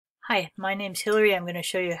Hi, my name's Hillary. I'm going to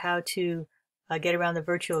show you how to get around the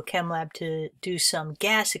Virtual Chemlab to do some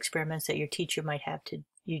gas experiments that your teacher might have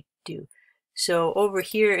you do. So over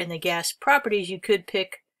here in the gas properties, you could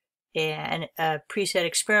pick a preset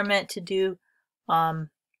experiment to do,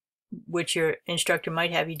 which your instructor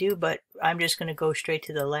might have you do, but I'm just going to go straight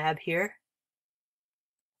to the lab here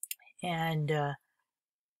and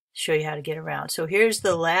show you how to get around. So here's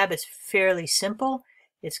the lab. It's fairly simple.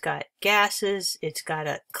 It's got gases, it's got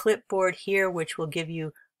a clipboard here which will give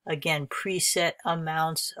you, again, preset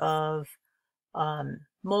amounts of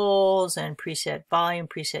moles and preset volume,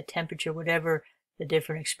 preset temperature, whatever the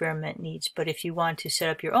different experiment needs. But if you want to set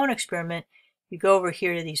up your own experiment, you go over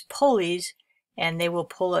here to these pulleys and they will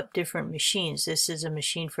pull up different machines. This is a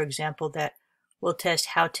machine, for example, that will test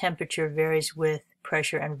how temperature varies with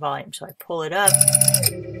pressure and volume. So I pull it up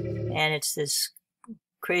and it's this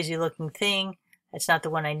crazy looking thing. That's not the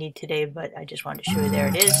one I need today, but I just wanted to show you there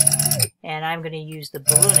it is. And I'm going to use the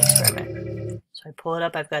balloon experiment. So I pull it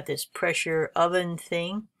up. I've got this pressure oven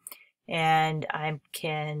thing, and I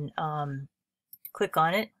can click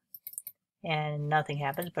on it, and nothing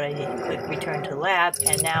happens, but I did click return to lab,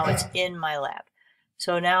 and now it's in my lab.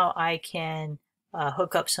 So now I can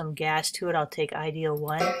hook up some gas to it. I'll take ideal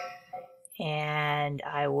 1, and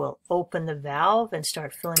I will open the valve and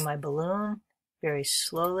start filling my balloon very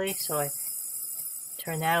slowly. So I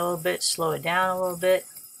turn that a little bit, slow it down a little bit,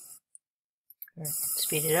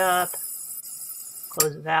 speed it up,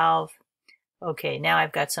 close the valve. Okay, now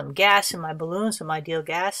I've got some gas in my balloon, some ideal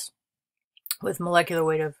gas with molecular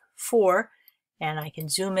weight of 4, and I can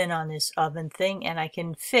zoom in on this oven thing and I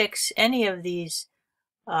can fix any of these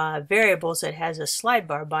variables that has a slide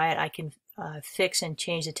bar by it. I can fix and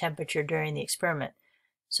change the temperature during the experiment.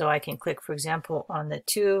 So I can click, for example, on the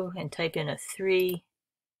 2 and type in a 3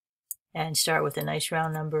 and start with a nice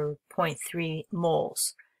round number, 0.3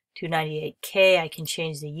 moles. 298 K, I can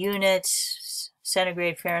change the units,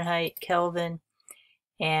 centigrade, Fahrenheit, Kelvin,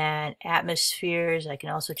 and atmospheres. I can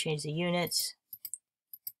also change the units.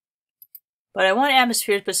 But I want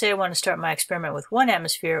atmospheres, but say I want to start my experiment with 1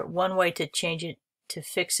 atmosphere. One way to change it, to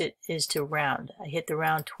fix it, is to round. I hit the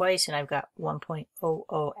round twice and I've got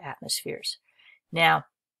 1.00 atmospheres. Now,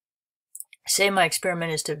 say my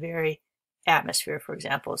experiment is to vary atmosphere, for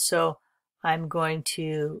example. So I'm going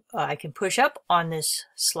to, I can push up on this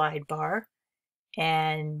slide bar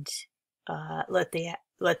and let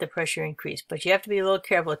the pressure increase. But you have to be a little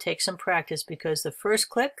careful. It takes some practice because the first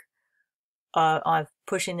click on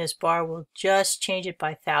pushing this bar will just change it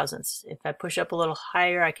by thousandths. If I push up a little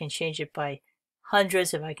higher, I can change it by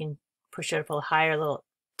hundredths. If I can push it up a little higher, a little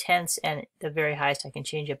tenths, and the very highest, I can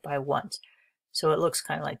change it by ones. So it looks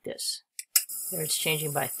kind of like this. There it's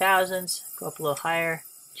changing by thousandths, go up a little higher,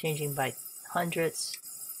 changing by hundredths,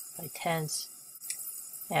 by tenths,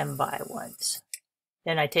 and by ones.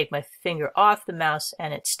 Then I take my finger off the mouse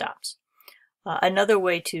and it stops. Another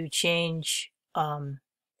way to change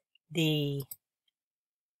the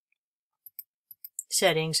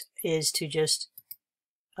settings is to just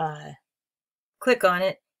click on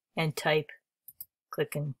it and type,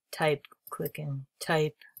 click and type, click and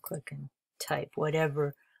type, click and type,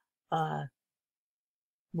 whatever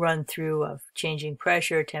run through of changing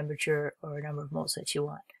pressure, temperature, or number of moles that you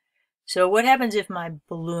want. So what happens if my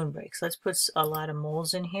balloon breaks? Let's put a lot of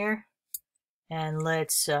moles in here and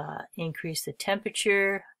let's increase the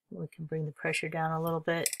temperature. We can bring the pressure down a little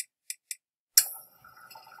bit.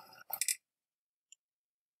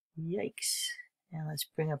 Yikes. And let's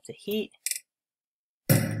bring up the heat.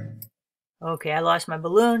 Okay, I lost my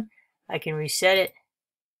balloon. I can reset it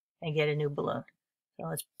and get a new balloon. So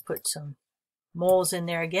let's put some moles in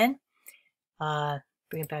there again.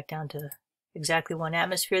 Bring it back down to exactly 1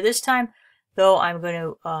 atmosphere. This time, though, I'm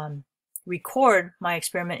going to record my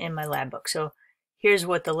experiment in my lab book. So here's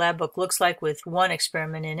what the lab book looks like with 1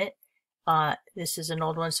 experiment in it. This is an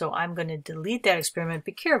old one, so I'm going to delete that experiment.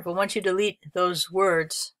 Be careful. Once you delete those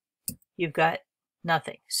words, you've got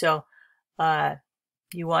nothing. So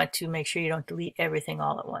you want to make sure you don't delete everything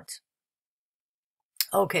all at once.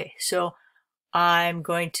 Okay, so I'm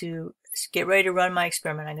going to get ready to run my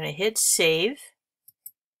experiment. I'm going to hit save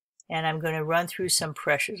and I'm going to run through some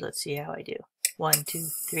pressures. Let's see how I do. 1, 2,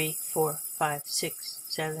 3, 4, 5, 6,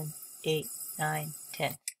 7, 8, 9,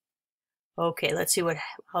 10. Okay, let's see what,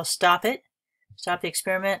 I'll stop it. Stop the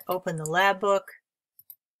experiment, open the lab book,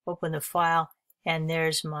 open the file, and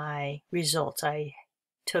there's my results. I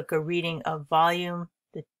took a reading of volume.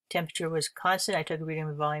 The temperature was constant. I took a reading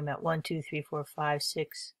of volume at 1, 2, 3, 4, 5,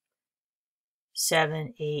 6,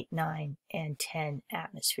 7, 8, 9, and 10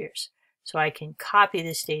 atmospheres. So I can copy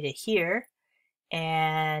this data here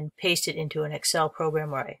and paste it into an Excel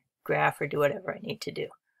program where I graph or do whatever I need to do.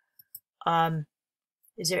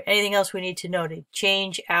 Is there anything else we need to know? To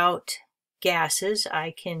change out gases,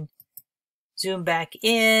 I can zoom back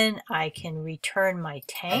in, I can return my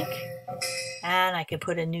tank, and I can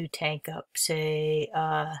put a new tank up, say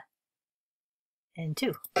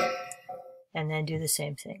N2. And then do the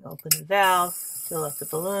same thing. Open the valve, fill up the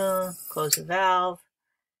balloon, close the valve,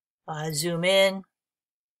 zoom in,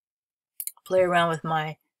 play around with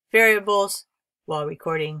my variables while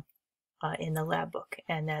recording in the lab book.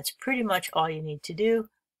 And that's pretty much all you need to do.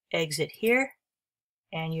 Exit here,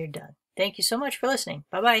 and you're done. Thank you so much for listening.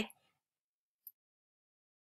 Bye-bye.